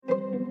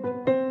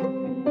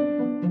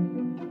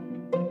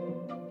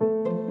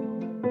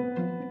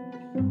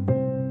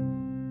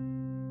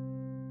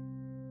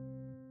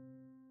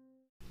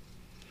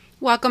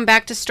Welcome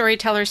back to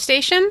Storyteller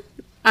Station.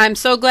 I'm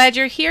so glad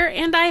you're here,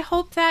 and I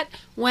hope that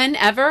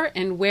whenever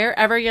and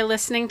wherever you're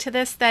listening to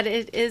this, that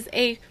it is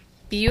a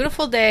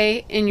beautiful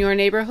day in your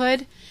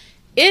neighborhood.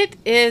 It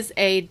is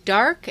a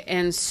dark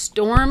and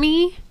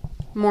stormy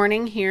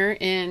morning here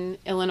in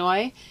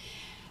Illinois,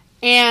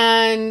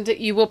 and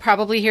you will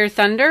probably hear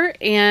thunder,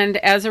 and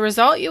as a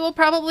result, you will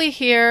probably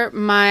hear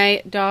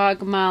my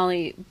dog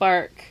Molly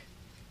bark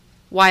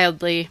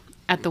wildly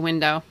at the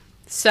window.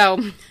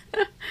 So,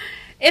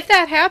 if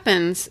that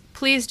happens,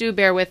 please do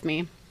bear with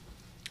me.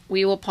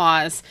 We will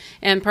pause,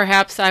 and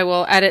perhaps I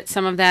will edit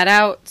some of that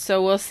out,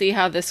 so we'll see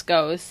how this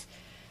goes.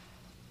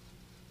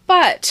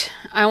 But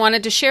I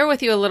wanted to share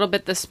with you a little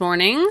bit this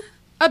morning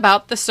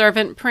about The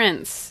Servant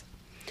Prince.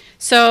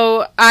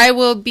 So I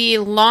will be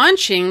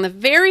launching the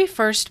very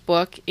first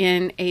book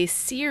in a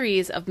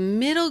series of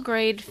middle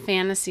grade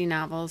fantasy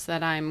novels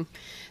that I'm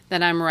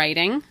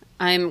writing.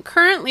 I'm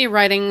currently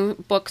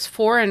writing books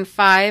 4 and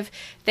 5.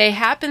 They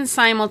happen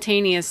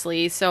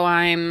simultaneously, so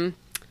I'm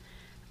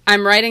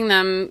writing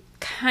them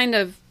kind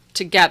of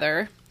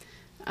together,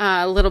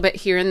 a little bit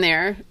here and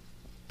there.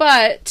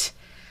 But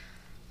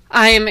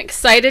I am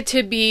excited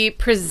to be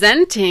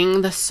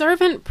presenting The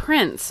Servant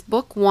Prince,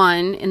 Book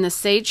 1 in the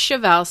Sage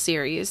Cheval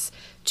series,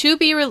 to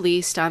be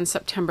released on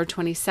September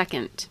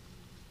 22nd.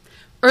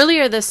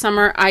 Earlier this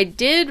summer, I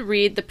did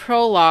read the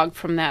prologue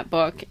from that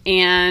book,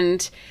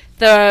 and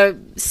the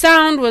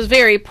sound was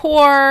very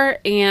poor,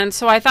 and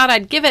so I thought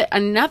I'd give it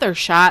another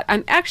shot.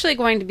 I'm actually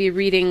going to be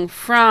reading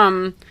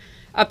from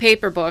a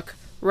paper book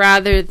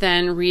rather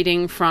than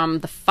reading from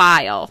the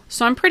file.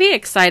 So I'm pretty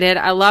excited.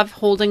 I love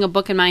holding a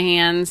book in my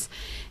hands,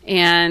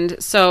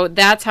 and so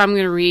that's how I'm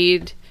going to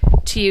read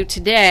to you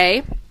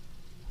today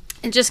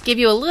and just give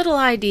you a little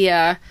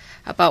idea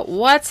about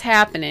what's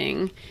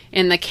happening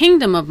in the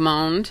Kingdom of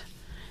Monde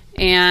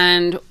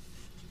and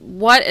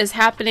what is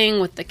happening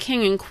with the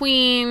king and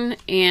queen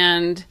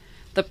and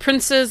the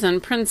princes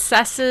and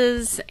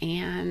princesses,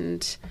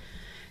 and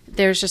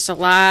there's just a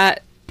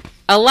lot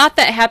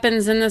that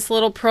happens in this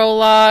little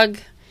prologue,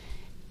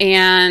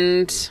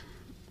 and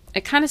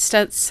it kind of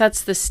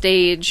sets the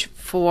stage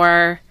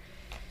for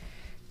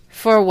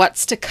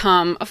what's to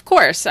come. Of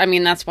course, I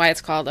mean, that's why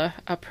it's called a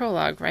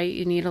prologue, right?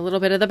 You need a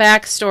little bit of the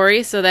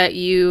backstory so that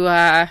you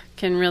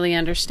can really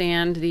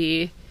understand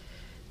the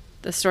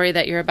story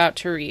that you're about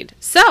to read.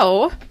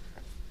 So,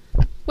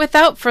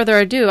 without further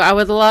ado, I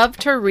would love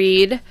to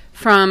read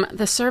from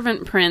The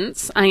Servant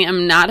Prince. I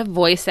am not a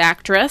voice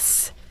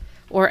actress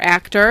or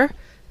actor,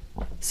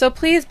 so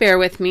please bear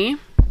with me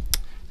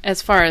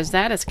as far as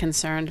that is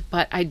concerned.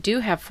 But I do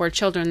have 4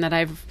 children that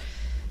I've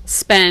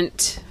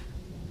spent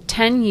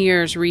 10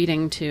 years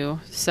reading to,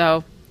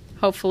 so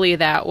hopefully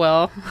that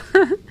will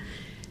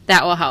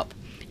that will help.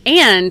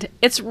 And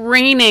it's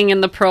raining in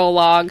the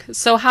prologue,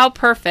 so how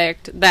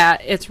perfect that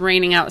it's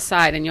raining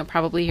outside, and you'll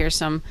probably hear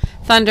some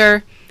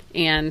thunder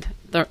and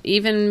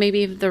even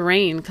maybe the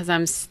rain, because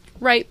I'm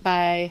right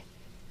by,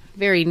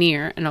 very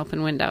near an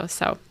open window.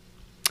 So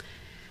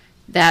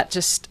that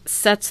just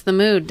sets the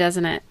mood,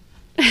 doesn't it?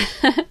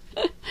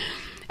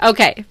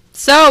 Okay,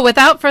 so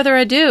without further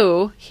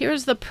ado,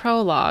 here's the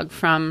prologue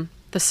from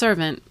The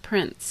Servant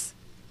Prince.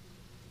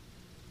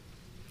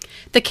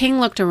 The king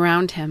looked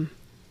around him.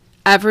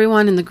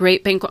 Everyone in the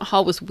great banquet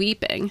hall was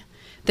weeping.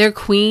 Their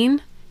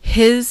queen,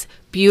 his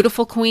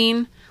beautiful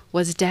queen,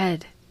 was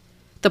dead.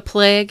 The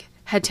plague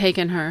had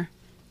taken her,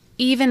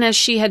 even as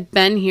she had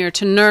been here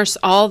to nurse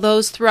all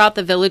those throughout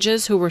the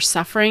villages who were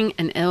suffering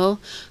and ill.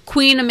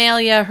 Queen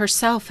Amelia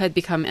herself had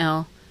become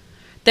ill.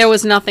 There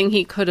was nothing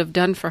he could have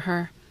done for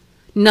her,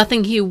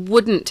 nothing he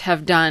wouldn't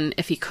have done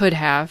if he could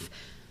have.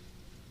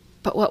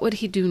 But what would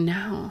he do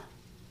now?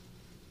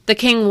 The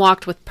king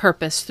walked with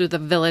purpose through the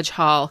village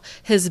hall,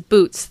 his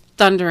boots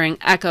thundering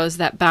echoes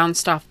that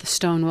bounced off the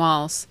stone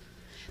walls.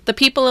 The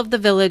people of the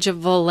village of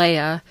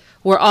Volea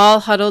were all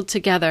huddled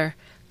together,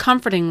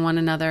 comforting one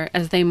another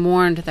as they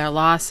mourned their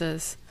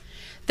losses.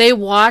 They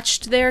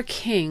watched their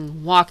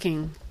king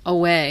walking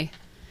away.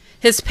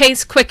 His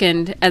pace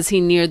quickened as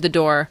he neared the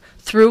door,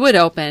 threw it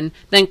open,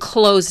 then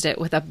closed it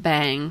with a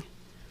bang.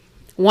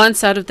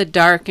 Once out of the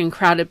dark and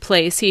crowded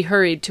place, he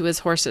hurried to his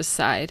horse's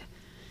side.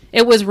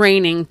 It was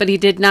raining, but he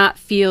did not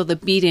feel the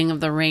beating of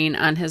the rain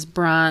on his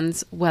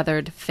bronze,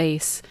 weathered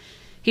face.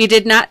 He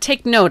did not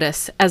take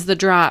notice as the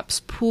drops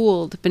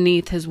pooled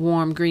beneath his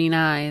warm green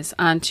eyes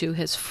onto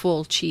his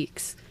full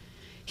cheeks.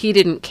 He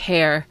didn't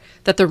care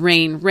that the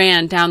rain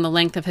ran down the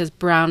length of his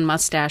brown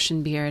mustache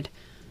and beard.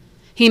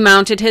 He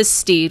mounted his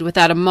steed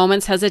without a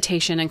moment's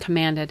hesitation and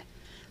commanded,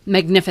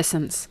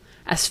 "Magnificence,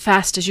 as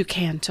fast as you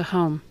can to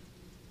home."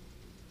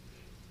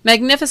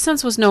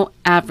 Magnificence was no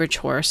average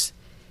horse.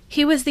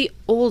 He was the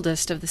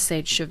oldest of the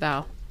Sage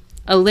Cheval,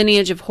 a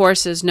lineage of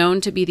horses known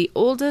to be the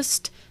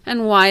oldest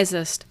and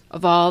wisest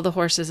of all the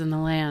horses in the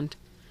land.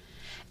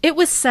 It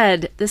was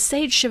said the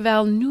Sage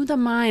Cheval knew the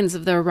minds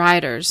of their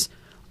riders,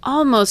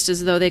 almost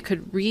as though they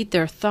could read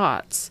their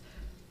thoughts,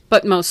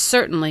 but most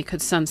certainly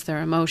could sense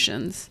their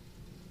emotions.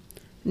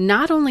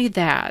 Not only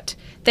that,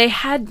 they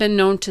had been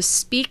known to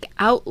speak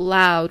out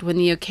loud when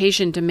the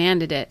occasion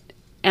demanded it,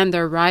 and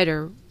their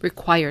rider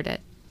required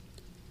it.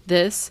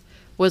 This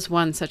was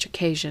one such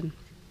occasion.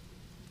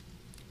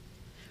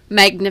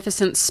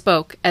 Magnificent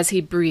spoke as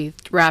he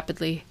breathed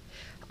rapidly.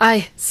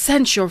 "I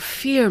sense your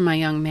fear, my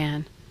young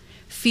man.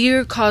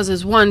 Fear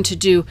causes one to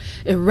do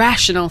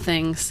irrational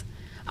things.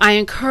 I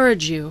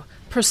encourage you,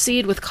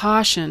 proceed with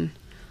caution.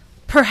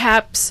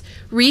 Perhaps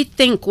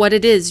rethink what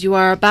it is you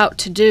are about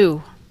to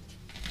do."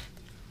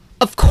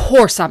 "Of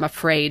course I'm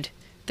afraid,"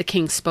 the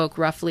king spoke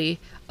roughly,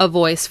 a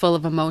voice full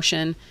of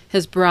emotion,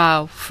 his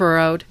brow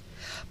furrowed.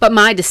 "But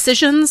my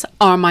decisions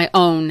are my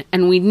own,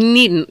 and we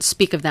needn't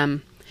speak of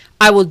them.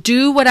 I will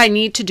do what I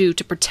need to do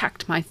to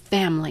protect my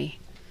family."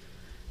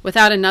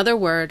 Without another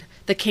word,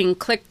 the king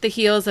clicked the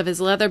heels of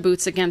his leather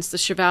boots against the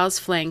cheval's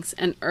flanks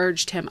and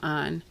urged him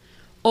on.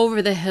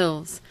 Over the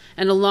hills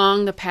and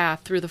along the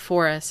path through the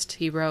forest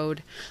he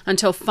rode,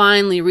 until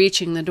finally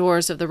reaching the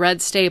doors of the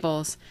red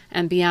stables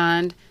and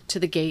beyond to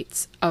the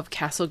gates of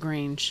Castle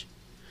Grange.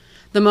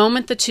 The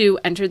moment the two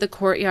entered the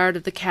courtyard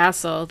of the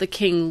castle, the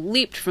king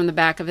leaped from the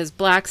back of his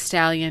black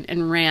stallion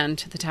and ran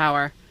to the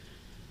tower.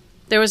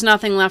 There was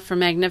nothing left for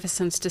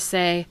Magnificence to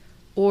say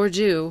or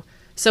do,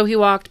 so he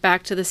walked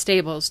back to the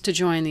stables to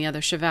join the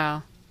other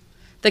cheval.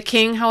 The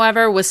king,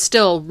 however, was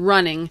still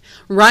running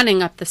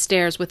up the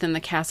stairs within the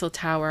castle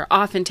tower,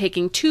 often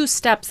taking 2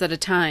 steps at a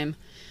time.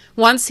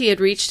 Once he had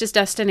reached his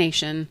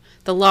destination,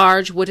 the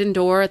large wooden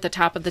door at the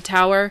top of the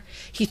tower,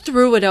 he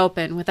threw it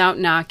open without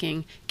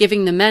knocking,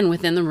 giving the men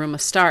within the room a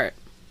start.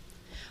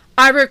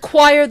 "I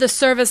require the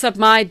service of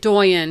my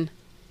doyen,"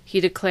 he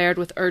declared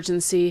with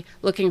urgency,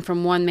 looking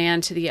from one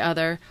man to the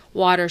other,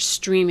 water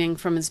streaming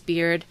from his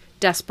beard,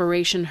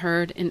 desperation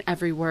heard in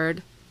every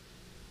word.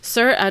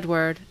 Sir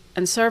Edward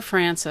and Sir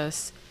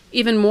Francis,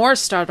 even more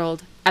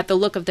startled at the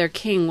look of their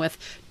king with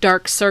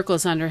dark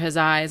circles under his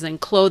eyes and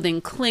clothing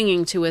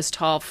clinging to his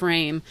tall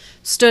frame,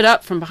 stood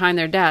up from behind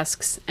their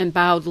desks and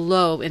bowed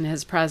low in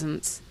his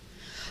presence.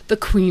 "The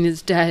queen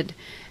is dead,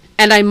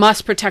 and I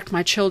must protect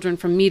my children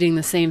from meeting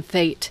the same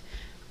fate.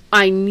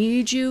 I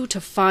need you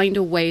to find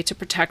a way to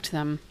protect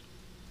them."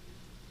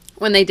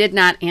 When they did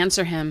not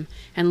answer him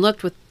and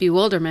looked with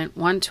bewilderment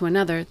one to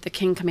another, the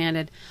king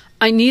commanded,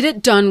 "I need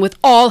it done with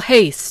all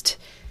haste."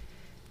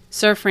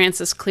 Sir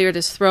Francis cleared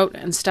his throat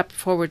and stepped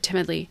forward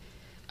timidly.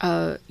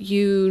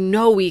 You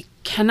know we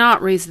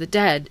cannot raise the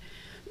dead,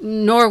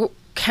 nor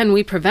can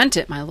we prevent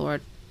it, my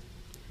lord."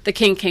 The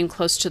king came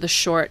close to the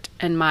short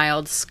and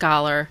mild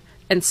scholar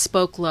and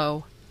spoke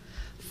low.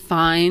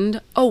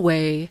 "Find a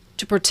way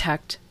to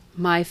protect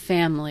my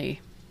family."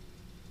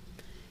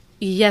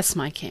 "Yes,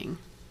 my king."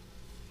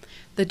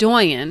 The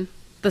doyen,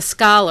 the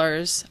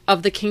scholars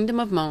of the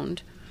kingdom of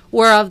Monde,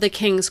 were of the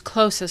king's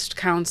closest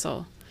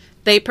counsel.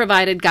 They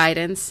provided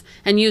guidance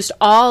and used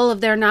all of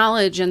their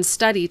knowledge and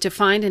study to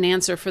find an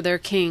answer for their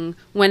king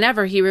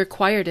whenever he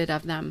required it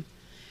of them.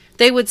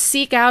 They would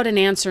seek out an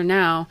answer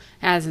now,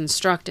 as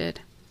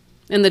instructed.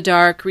 In the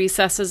dark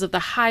recesses of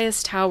the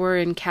highest tower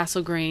in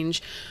Castle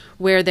Grange,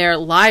 where their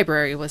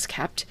library was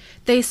kept,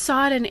 they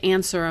sought an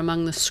answer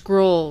among the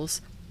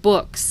scrolls,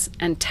 books,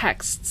 and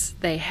texts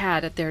they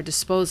had at their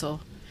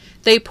disposal.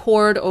 They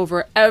pored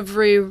over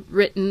every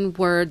written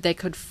word they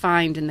could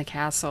find in the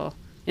castle,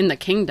 in the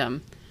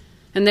kingdom,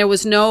 and there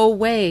was no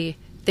way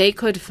they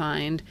could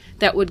find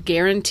that would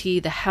guarantee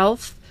the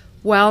health,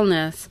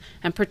 wellness,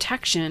 and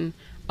protection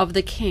of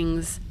the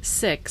king's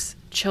 6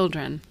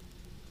 children.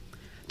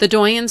 The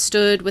doyen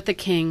stood with the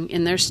king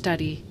in their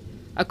study,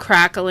 a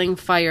crackling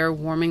fire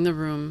warming the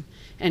room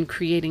and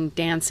creating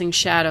dancing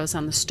shadows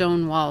on the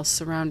stone walls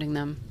surrounding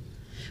them.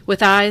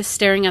 With eyes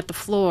staring at the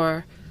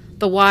floor,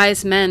 the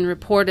wise men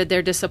reported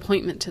their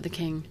disappointment to the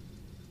king.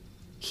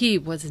 He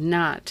was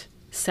not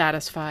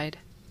satisfied.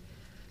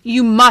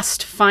 "You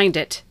must find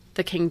it,"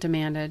 the king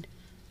demanded,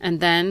 and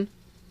then,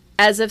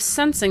 as if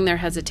sensing their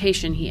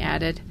hesitation, he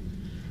added,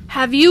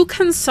 "Have you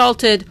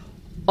consulted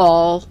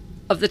all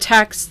of the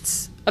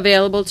texts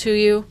available to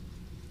you?"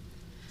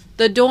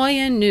 The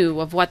doyen knew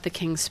of what the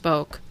king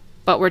spoke,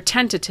 but were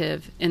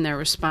tentative in their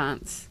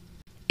response.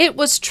 It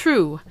was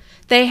true.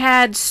 They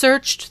had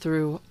searched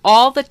through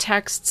all the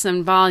texts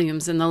and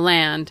volumes in the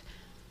land,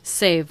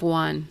 save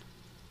one.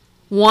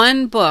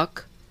 One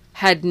book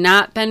had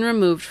not been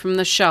removed from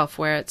the shelf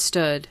where it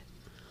stood.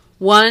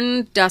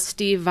 One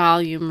dusty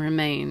volume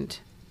remained.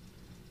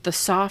 The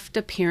soft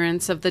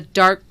appearance of the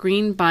dark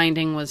green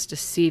binding was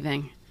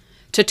deceiving.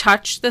 To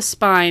touch the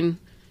spine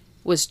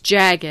was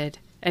jagged,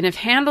 and if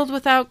handled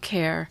without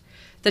care,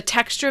 the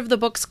texture of the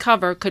book's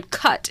cover could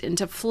cut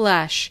into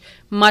flesh,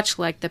 much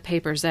like the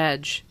paper's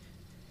edge.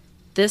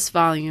 This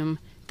volume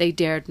they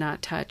dared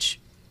not touch.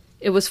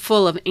 It was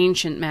full of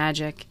ancient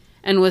magic,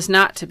 and was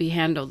not to be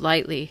handled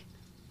lightly.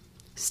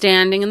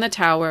 Standing in the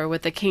tower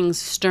with the king's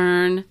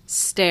stern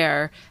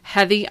stare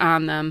heavy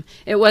on them,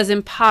 it was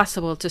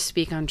impossible to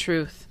speak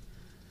untruth.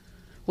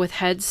 With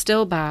head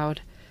still bowed,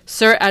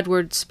 Sir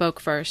Edward spoke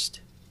first.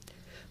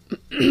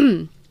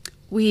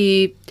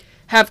 "We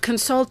have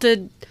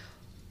consulted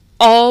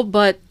all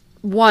but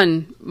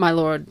One, my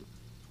lord.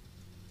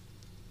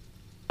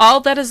 All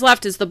that is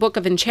left is the Book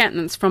of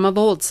Enchantments from of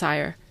old,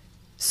 sire,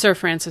 Sir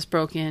Francis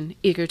broke in,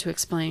 eager to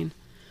explain.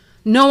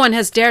 No one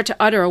has dared to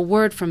utter a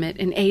word from it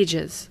in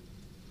ages.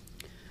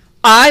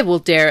 I will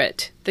dare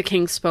it, the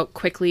king spoke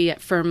quickly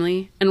yet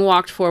firmly, and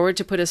walked forward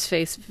to put his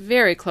face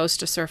very close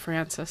to Sir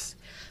Francis.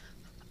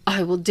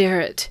 I will dare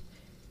it,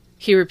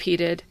 he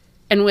repeated,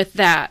 and with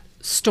that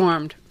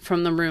stormed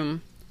from the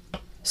room.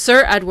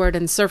 Sir Edward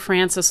and Sir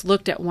Francis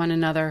looked at one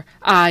another,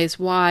 eyes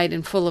wide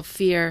and full of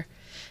fear.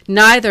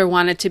 Neither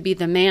wanted to be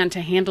the man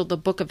to handle the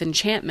Book of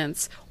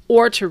Enchantments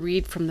or to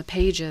read from the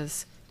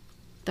pages.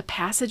 The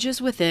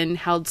passages within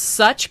held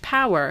such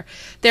power,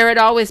 there had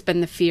always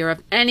been the fear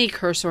of any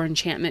curse or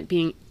enchantment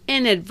being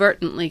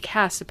inadvertently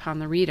cast upon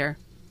the reader.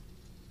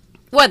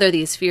 Whether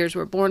these fears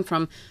were born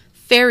from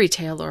fairy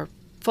tale or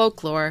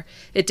folklore,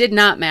 it did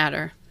not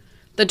matter.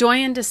 The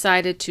doyen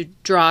decided to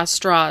draw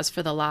straws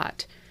for the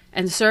lot,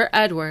 and Sir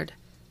Edward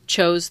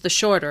chose the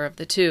shorter of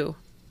the two.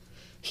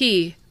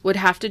 He would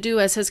have to do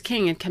as his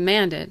king had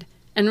commanded,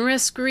 and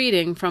risk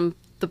reading from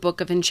the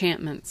Book of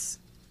Enchantments.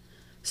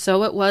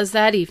 So it was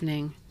that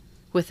evening,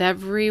 with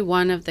every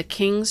one of the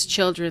king's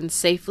children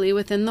safely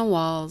within the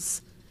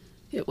walls,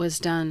 it was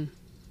done.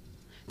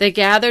 They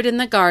gathered in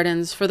the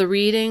gardens for the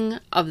reading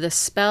of the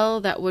spell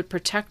that would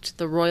protect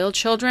the royal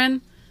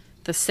children,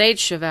 the sage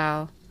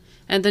cheval,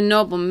 and the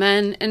noble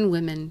men and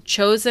women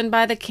chosen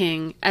by the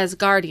king as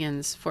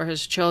guardians for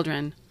his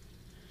children.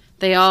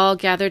 They all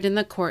gathered in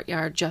the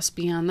courtyard just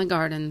beyond the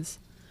gardens,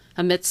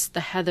 amidst the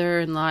heather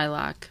and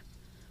lilac,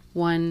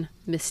 one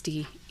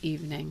misty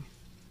evening.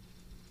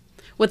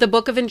 With the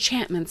Book of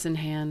Enchantments in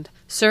hand,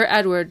 Sir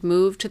Edward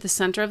moved to the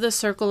center of the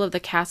circle of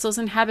the castle's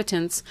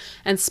inhabitants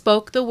and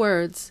spoke the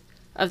words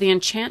of the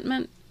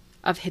enchantment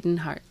of hidden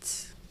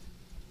hearts.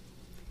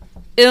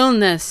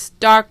 Illness,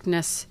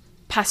 darkness,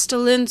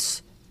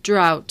 pestilence,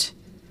 drought.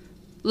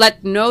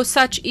 Let no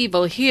such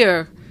evil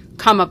here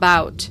come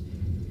about.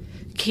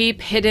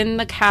 Keep hidden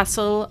the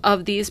castle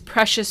of these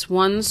precious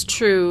ones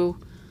true,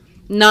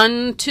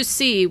 none to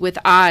see with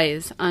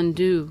eyes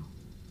undue.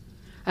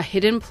 A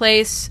hidden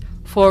place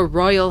for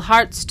royal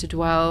hearts to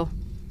dwell.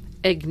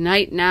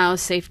 Ignite now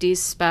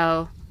safety's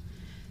spell,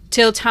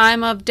 till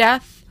time of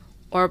death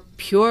or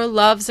pure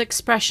love's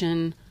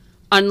expression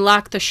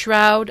unlock the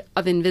shroud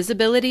of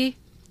invisibility.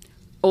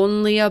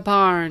 Only a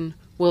barn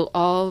will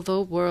all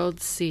the world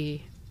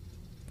see.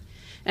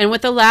 And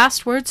with the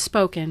last words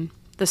spoken,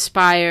 the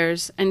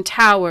spires and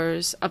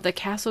towers of the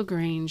castle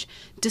grange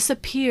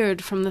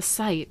disappeared from the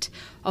sight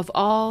of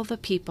all the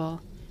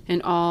people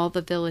in all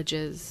the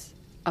villages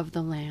of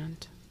the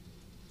land.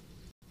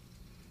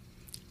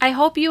 I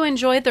hope you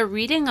enjoyed the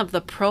reading of the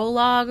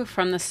prologue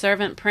from The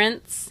Servant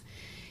Prince.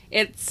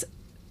 It's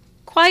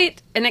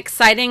quite an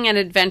exciting and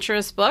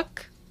adventurous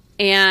book,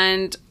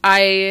 and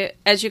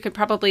as you could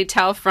probably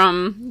tell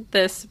from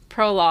this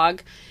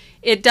prologue,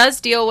 it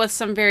does deal with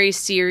some very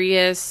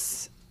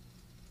serious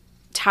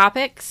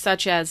topics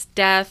such as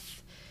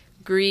death,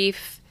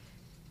 grief.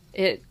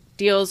 It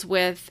deals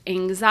with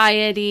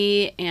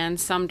anxiety and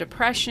some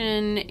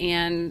depression,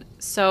 and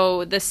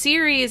so the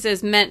series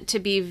is meant to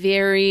be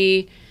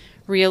very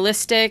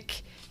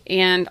realistic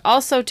and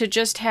also to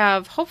just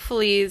have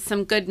hopefully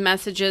some good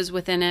messages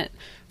within it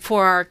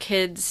for our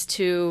kids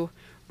to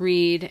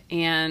read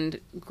and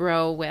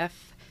grow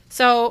with.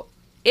 So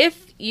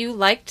if you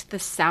liked the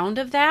sound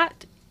of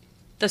that,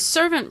 The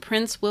Servant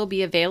Prince will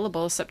be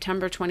available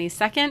September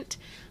 22nd.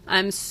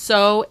 I'm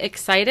so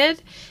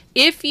excited.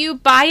 If you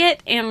buy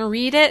it and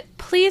read it,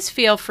 please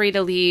feel free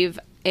to leave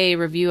a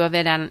review of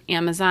it on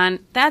Amazon.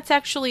 That's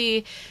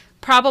actually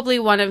probably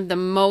one of the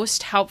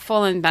most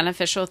helpful and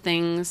beneficial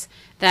things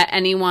that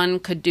anyone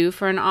could do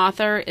for an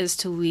author is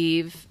to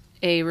leave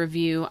a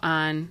review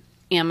on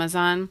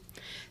Amazon.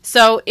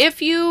 So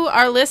if you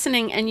are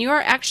listening and you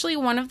are actually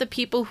one of the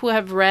people who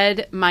have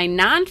read my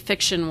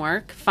nonfiction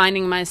work,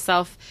 Finding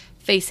Myself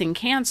Facing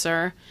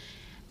Cancer,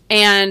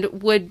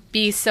 and would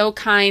be so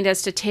kind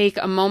as to take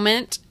a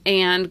moment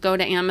and go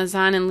to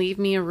Amazon and leave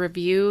me a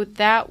review,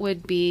 that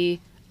would be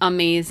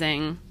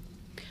amazing.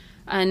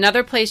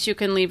 Another place you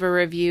can leave a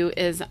review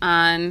is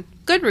on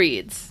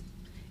Goodreads.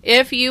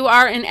 If you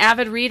are an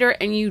avid reader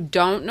and you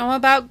don't know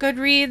about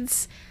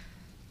Goodreads,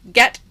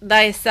 get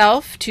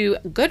thyself to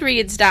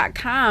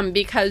goodreads.com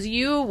because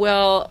you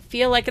will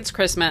feel like it's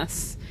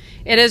Christmas.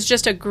 It is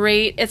just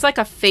it's like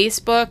a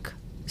Facebook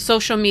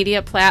social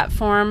media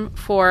platform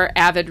for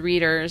avid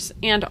readers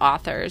and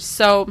authors.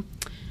 So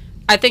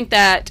I think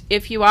that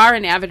if you are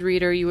an avid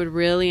reader, you would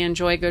really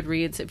enjoy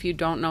Goodreads if you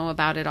don't know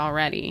about it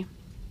already.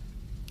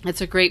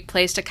 It's a great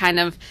place to kind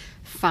of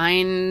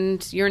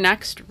find your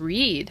next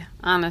read,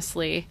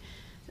 honestly.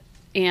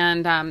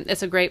 And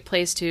it's a great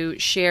place to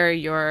share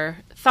your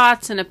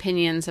thoughts and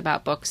opinions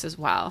about books as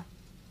well.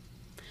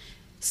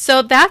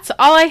 So that's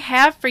all I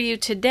have for you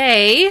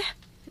today.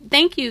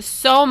 Thank you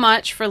so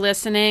much for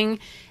listening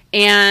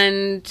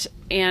and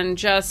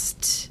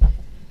just,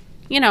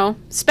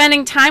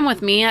 spending time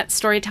with me at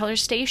Storyteller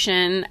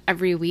Station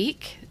every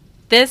week.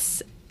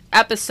 This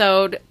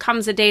episode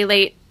comes a day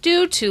late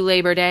due to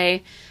Labor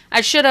Day.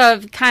 I should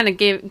have kind of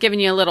given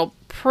you a little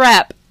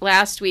prep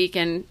last week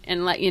and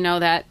let you know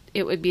that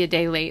it would be a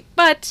day late.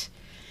 But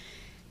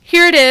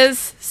here it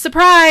is.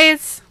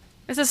 Surprise!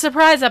 It's a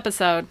surprise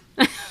episode.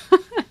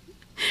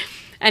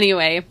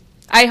 Anyway,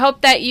 I hope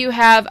that you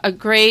have a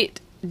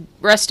great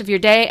rest of your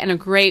day and a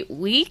great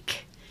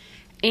week.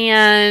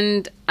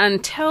 And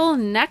until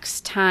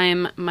next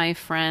time, my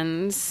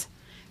friends,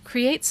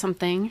 create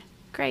something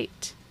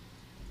great.